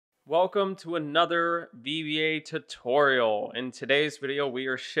Welcome to another VBA tutorial. In today's video, we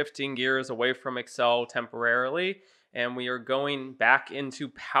are shifting gears away from Excel temporarily, and we are going back into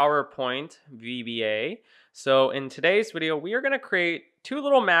PowerPoint VBA. So in today's video, we are going to create two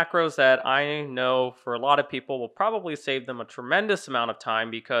little macros that I know for a lot of people will probably save them a tremendous amount of time,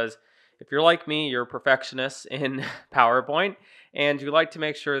 because if you're like me, you're a perfectionist in PowerPoint, and you like to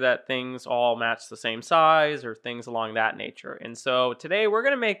make sure that things all match the same size or things along that nature. And so today we're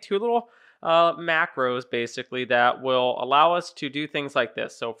going to make two little macros basically that will allow us to do things like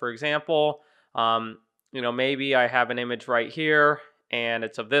this. So for example, maybe I have an image right here and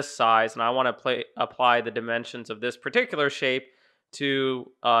it's of this size, and I want to apply the dimensions of this particular shape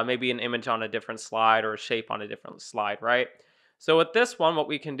to maybe an image on a different slide or a shape on a different slide, right? So with this one, what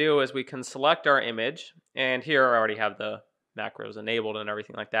we can do is we can select our image, and here I already have the macros enabled and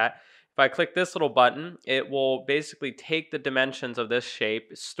everything like that. If I click this little button, it will basically take the dimensions of this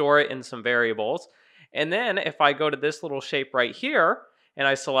shape, store it in some variables, and then if I go to this little shape right here and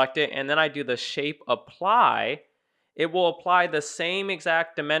I select it and then I do the shape apply, it will apply the same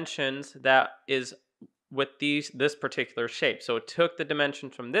exact dimensions that is with this particular shape. So it took the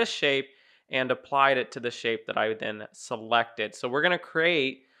dimensions from this shape and applied it to the shape that I then selected. So we're going to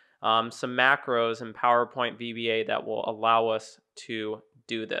create some macros in PowerPoint VBA that will allow us to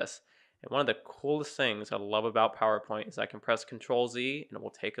do this. And one of the coolest things I love about PowerPoint is I can press Control-Z and it will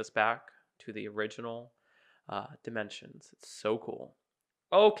take us back to the original dimensions. It's so cool.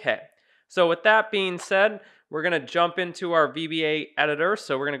 Okay, so with that being said, we're going to jump into our VBA editor.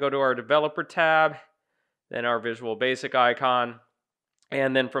 So we're going to go to our Developer tab, then our Visual Basic icon,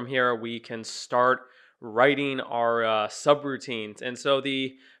 and then from here we can start writing our subroutines. And so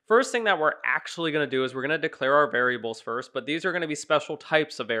the first thing that we're actually going to do is we're going to declare our variables first, but these are going to be special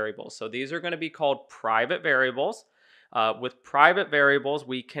types of variables. So these are going to be called private variables. With private variables,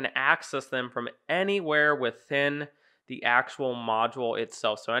 we can access them from anywhere within the actual module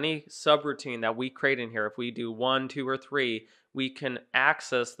itself. So any subroutine that we create in here, if we do 1, 2, or 3, we can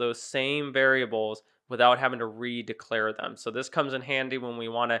access those same variables without having to redeclare them. So this comes in handy when we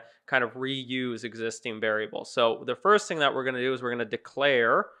want to kind of reuse existing variables. So the first thing that we're going to do is we're going to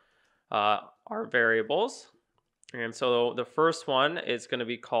declare our variables. And so the first one is going to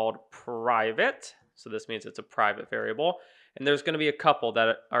be called private. So this means it's a private variable. And there's going to be a couple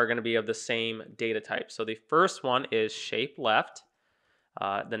that are going to be of the same data type. So the first one is shape left.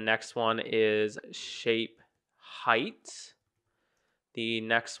 The next one is shape height. The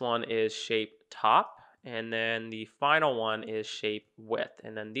next one is shape top. And then the final one is shape width.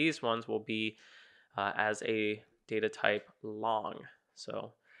 And then these ones will be as a data type long.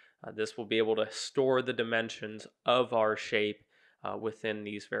 So this will be able to store the dimensions of our shape within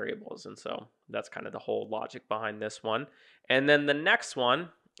these variables. And so that's kind of the whole logic behind this one. And then the next one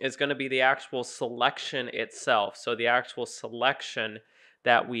is going to be the actual selection itself. So the actual selection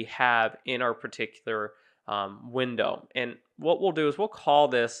that we have in our particular window. And what we'll do is we'll call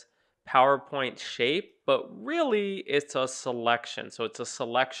this PowerPoint shape, but really it's a selection. So it's a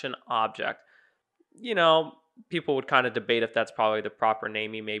selection object. You know, people would kind of debate if that's probably the proper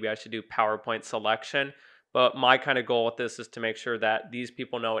naming. Maybe I should do PowerPoint selection. But my kind of goal with this is to make sure that these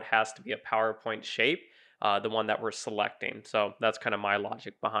people know it has to be a PowerPoint shape, the one that we're selecting. So that's kind of my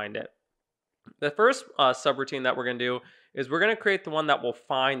logic behind it. The first subroutine that we're going to do is we're going to create the one that will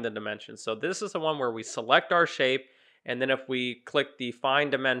find the dimensions. So this is the one where we select our shape, and then if we click the find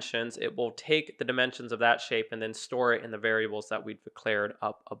dimensions, it will take the dimensions of that shape and then store it in the variables that we've declared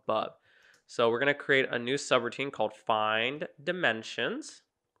up above. So we're going to create a new subroutine called find dimensions.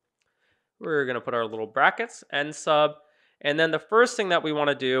 We're going to put our little brackets and sub. And then the first thing that we want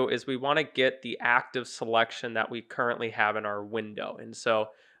to do is we want to get the active selection that we currently have in our window. And so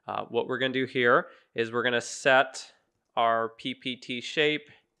what we're going to do here is we're going to set our PPT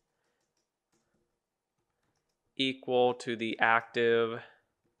shape equal to the active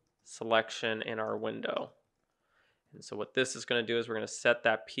selection in our window. And so what this is going to do is we're going to set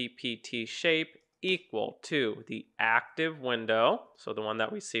that PPT shape equal to the active window, so the one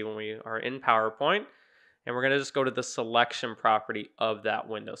that we see when we are in PowerPoint, and we're going to just go to the selection property of that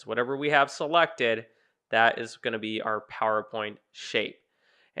window. So whatever we have selected, that is going to be our PowerPoint shape.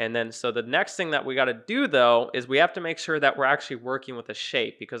 And then so the next thing that we got to do though is we have to make sure that we're actually working with a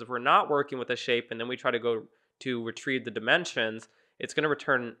shape, because if we're not working with a shape and then we try to go to retrieve the dimensions, it's going to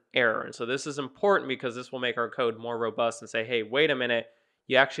return an error. And so this is important because this will make our code more robust and say, hey, wait a minute,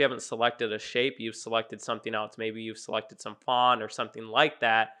 you actually haven't selected a shape, you've selected something else. Maybe you've selected some font or something like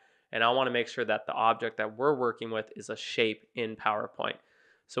that. And I want to make sure that the object that we're working with is a shape in PowerPoint.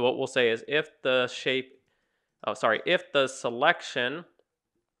 So what we'll say is if the selection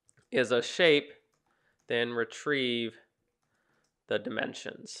is a shape, then retrieve the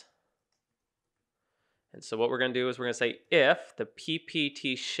dimensions. And so what we're going to do is we're going to say if the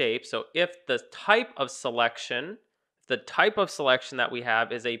PPT shape, so if the type of selection that we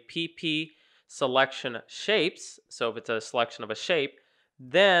have is a PP selection shapes, so if it's a selection of a shape,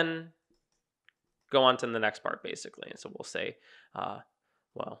 then go on to the next part basically. And so we'll say,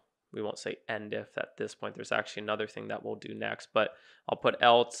 well, we won't say end if at this point. There's actually another thing that we'll do next, but I'll put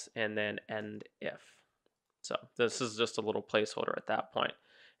else and then end if. So this is just a little placeholder at that point.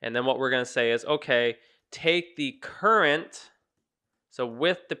 And then what we're going to say is, okay, take the current, so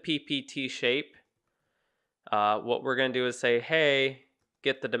with the PPT shape, what we're going to do is say, hey,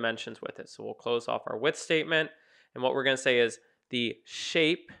 get the dimensions with it. So we'll close off our with statement. And what we're going to say is the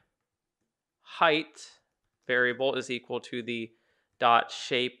shape height variable is equal to the dot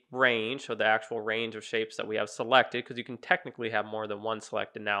shape range, so the actual range of shapes that we have selected, because you can technically have more than one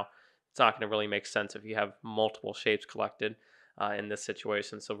selected now. It's not going to really make sense if you have multiple shapes collected in this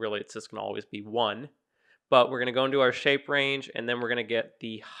situation. So really it's just going to always be one. But we're going to go into our shape range, and then we're going to get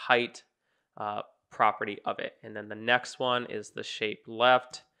the height property of it. And then the next one is the shape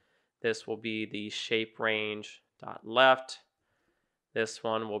left. This will be the shape range dot left. This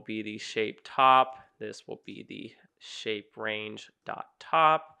one will be the shape top. This will be the shape range dot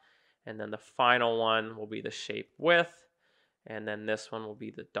top. And then the final one will be the shape width. And then this one will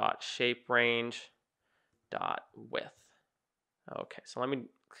be the dot shape range dot width. Okay, so let me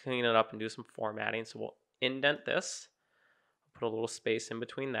clean it up and do some formatting. So we'll indent this, put a little space in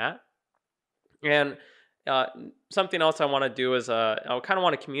between that. And something else I want to do is I kind of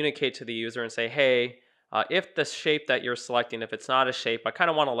want to communicate to the user and say, hey, if the shape that you're selecting, if it's not a shape, I kind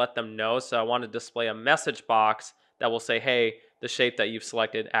of want to let them know. So I want to display a message box that will say, hey, the shape that you've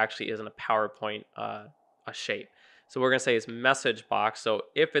selected actually isn't a PowerPoint a shape. So we're going to say is message box. So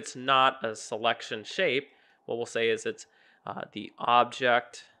if it's not a selection shape, what we'll say is it's the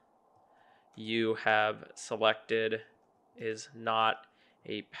object you have selected is not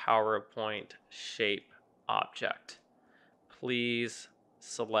a PowerPoint shape object. Please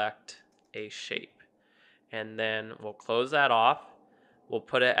select a shape. And then we'll close that off. We'll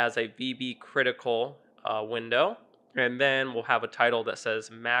put it as a VB critical window. And then we'll have a title that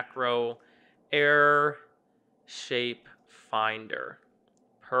says macro error shape finder.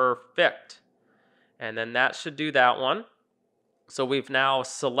 Perfect. And then that should do that one. So we've now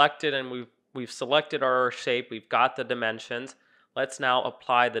selected, and we've selected our shape. We've got the dimensions. Let's now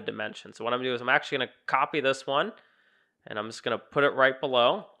apply the dimensions. So what I'm going to do is I'm actually going to copy this one, and I'm just going to put it right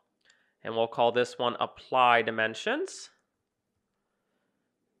below. And we'll call this one apply dimensions.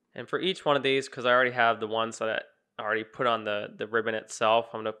 And for each one of these, because I already have the ones that I already put on the ribbon itself,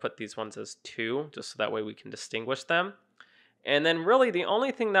 I'm going to put these ones as 2, just so that way we can distinguish them. And then really the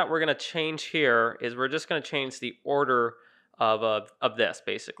only thing that we're going to change here is we're just going to change the order of this,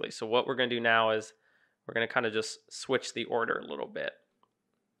 basically. So what we're going to do now is we're going to kind of just switch the order a little bit.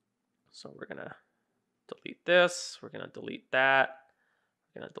 So we're going to delete this. We're going to delete that.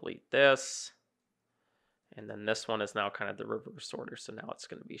 We're going to delete this. And then this one is now kind of the reverse order. So now it's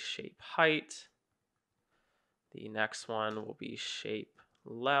going to be shape height. The next one will be shape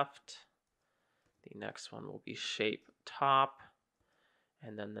left. The next one will be shape top.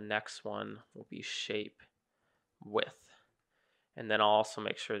 And then the next one will be shape width. And then I'll also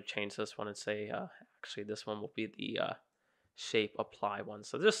make sure to change this one and say, actually this one will be the shape apply one.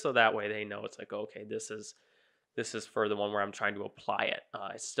 So just so that way they know it's like, okay, this is for the one where I'm trying to apply it.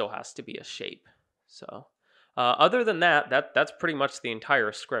 It still has to be a shape. So other than that's pretty much the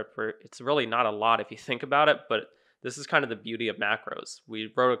entire script. It's really not a lot if you think about it, but this is kind of the beauty of macros.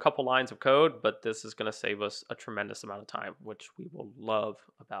 We wrote a couple lines of code, but this is going to save us a tremendous amount of time, which we will love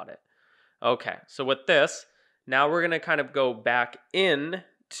about it. Okay, so with this, now we're going to kind of go back in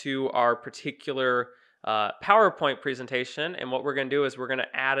to our particular PowerPoint presentation. And what we're going to do is we're going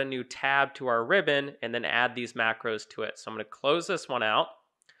to add a new tab to our ribbon and then add these macros to it. So I'm going to close this one out.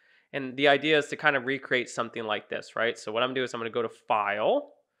 And the idea is to kind of recreate something like this, right? So what I'm going to do is I'm going to go to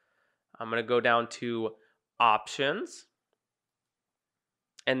File. I'm going to go down to Options.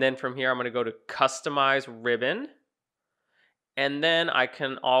 And then from here, I'm going to go to Customize Ribbon. And then I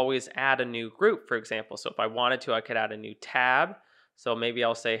can always add a new group, for example. So if I wanted to, I could add a new tab. So maybe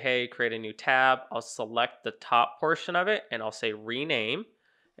I'll say, hey, create a new tab. I'll select the top portion of it and I'll say rename.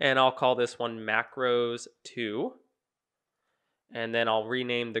 And I'll call this one macros 2. And then I'll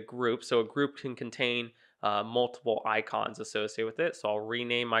rename the group. So a group can contain multiple icons associated with it. So I'll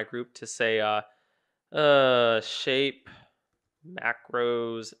rename my group to say shape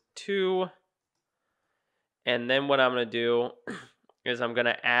macros 2. And then what I'm going to do is I'm going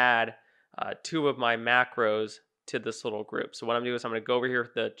to add 2 of my macros to this little group. So what I'm doing is I'm going to go over here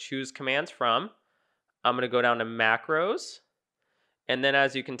to the choose commands from. I'm going to go down to macros. And then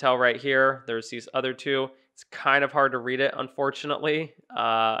as you can tell right here, there's these other 2. It's kind of hard to read it, unfortunately.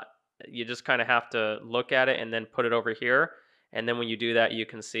 You just kind of have to look at it and then put it over here. And then when you do that, you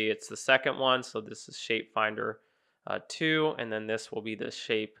can see it's the second one. So this is shape finder 2, and then this will be the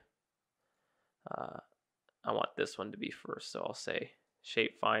shape. I want this one to be first, so I'll say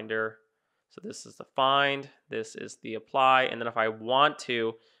shape finder. So this is the find, this is the apply, and then if I want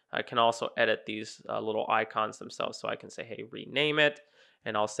to, I can also edit these little icons themselves. So I can say, hey, rename it,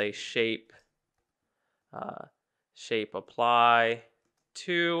 and I'll say shape apply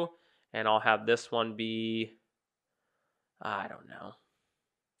to, and I'll have this one be, I don't know,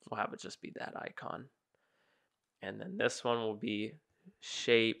 we'll have it just be that icon. And then this one will be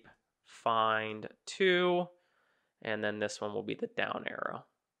shape find to, and then this one will be the down arrow.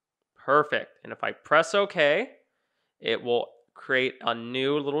 Perfect. And if I press OK, it will create a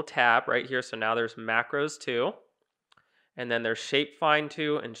new little tab right here. So now there's macros 2, and then there's shape find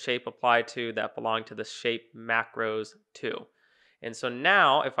to and shape apply to that belong to the shape macros 2. And so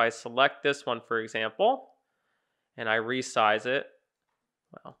now if I select this one, for example, and I resize it,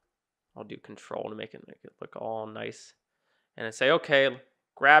 well, I'll do control to make it look all nice. And I say, okay,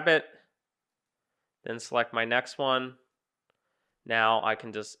 grab it, then select my next one. Now I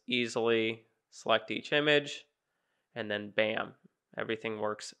can just easily select each image, and then bam, everything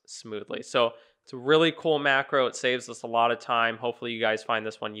works smoothly. So it's a really cool macro. It saves us a lot of time. Hopefully you guys find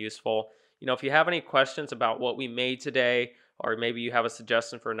this one useful. If you have any questions about what we made today, or maybe you have a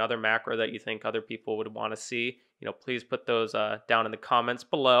suggestion for another macro that you think other people would want to see, please put those down in the comments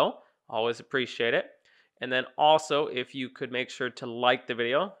below. Always appreciate it. And then also, if you could make sure to like the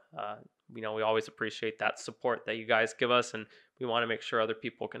video, we always appreciate that support that you guys give us, and we want to make sure other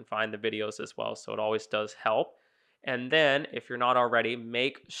people can find the videos as well. So it always does help. And then if you're not already,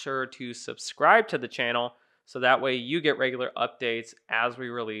 make sure to subscribe to the channel so that way you get regular updates as we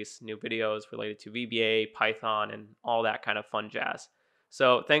release new videos related to VBA, Python, and all that kind of fun jazz.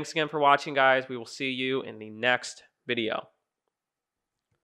 So thanks again for watching, guys. We will see you in the next video.